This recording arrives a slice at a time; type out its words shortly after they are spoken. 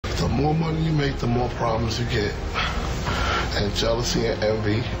more money you make, the more problems you get. And jealousy and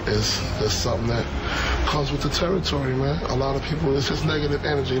envy is something that comes with the territory, man. A lot of people, it's just negative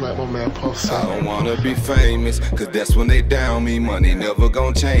energy, like my man Puff said. I don't wanna be famous, cause that's when they down me. Money never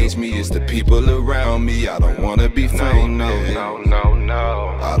gonna change me, it's the people around me. I don't wanna be famous.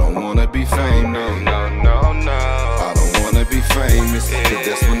 No. I don't wanna be famous. No. I don't wanna be famous, cause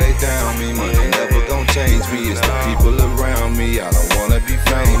that's when they down me. Money never gonna change me, it's the people around me. I don't wanna be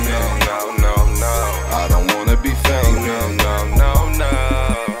famous. No. I don't wanna be famous. No.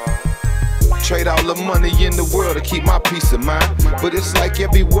 Trade all the money in the world to keep my peace of mind. But it's like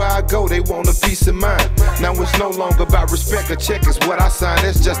everywhere I go, they want a piece of mind. Now it's no longer about respect or check, it's what I sign.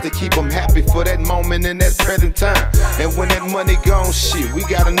 That's just to keep them happy for that moment in that present time. And when that money gone, shit, we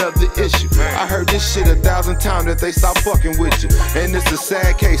got another issue. I heard this shit 1,000 times that they stop fucking with you. And it's a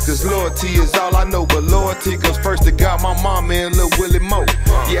sad case, cause loyalty is all I know. But loyalty comes first to God, my mama and little Willy Mo.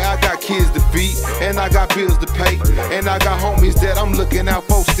 Yeah, I got kids to feed, and I got bills to pay, and I got homies that I'm looking out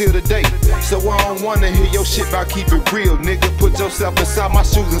for still today. So I don't wanna hear your shit about keep it real, nigga. Put yourself inside my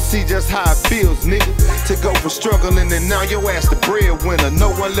shoes and see just how it feels, nigga. To go from struggling and now your ass the breadwinner.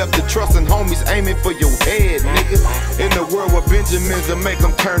 No one left to trust and homies aiming for your head, nigga. In the world where Benjamins will make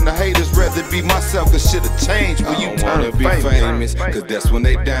them turn to haters, rather be myself, cause shit'll change when you turn famous. Cause that's when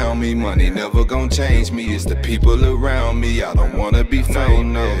they down me, money never gonna change me. It's the people around me, I don't wanna be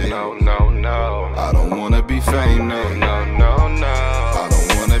famous. No. I don't wanna be famous. No. I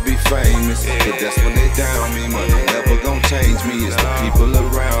don't wanna be famous, but that's when they down me. Money never gonna change me, it's the people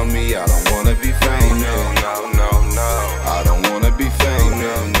around me. I don't wanna be famous. No. I don't wanna be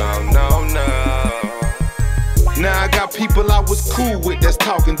famous. No. Now I got people I was cool with that's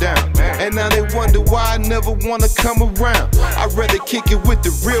talking down, and now they wonder why I never wanna come around. I'd rather kick it with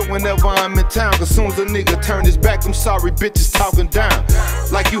the real whenever I'm in town, cause soon as a nigga turn his back, them sorry bitches talking down.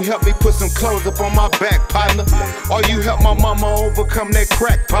 Like you helped me put some clothes up on my back, partner, or you helped my mama overcome that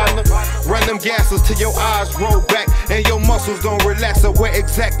crack, partner. Run them gases till your eyes roll back and your muscles gon' relax. So where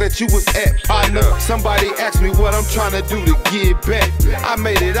exact that you was at, partner? Somebody asked me what I'm trying to do to give back. I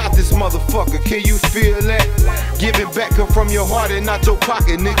made it out this motherfucker, can you feel that? Giving back come from your heart and not your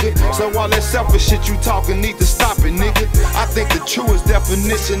pocket, nigga. So all that selfish shit you talking need to stop it, nigga. I think the truest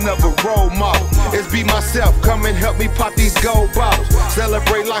definition of a role model is be myself, come and help me pop these gold bottles.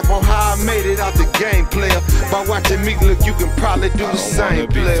 Celebrate life on how I made it out the game, player. By watching me look, you can probably do the same,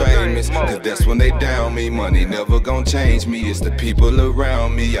 player. Famous, cause that's when they down me. Money never gonna change me, it's the people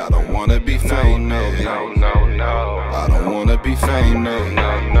around me. I don't wanna be famous. No. I don't wanna be famous. No.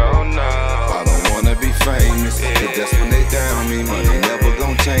 I don't wanna be famous, cause that's when they down me. Money never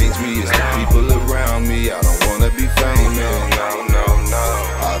gonna change me, it's the people around me. I don't wanna be famous. No.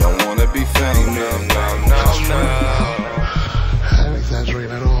 I don't wanna be famous. No. I ain't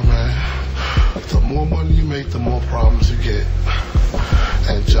exaggerating at all, man. The more money you make, the more problems.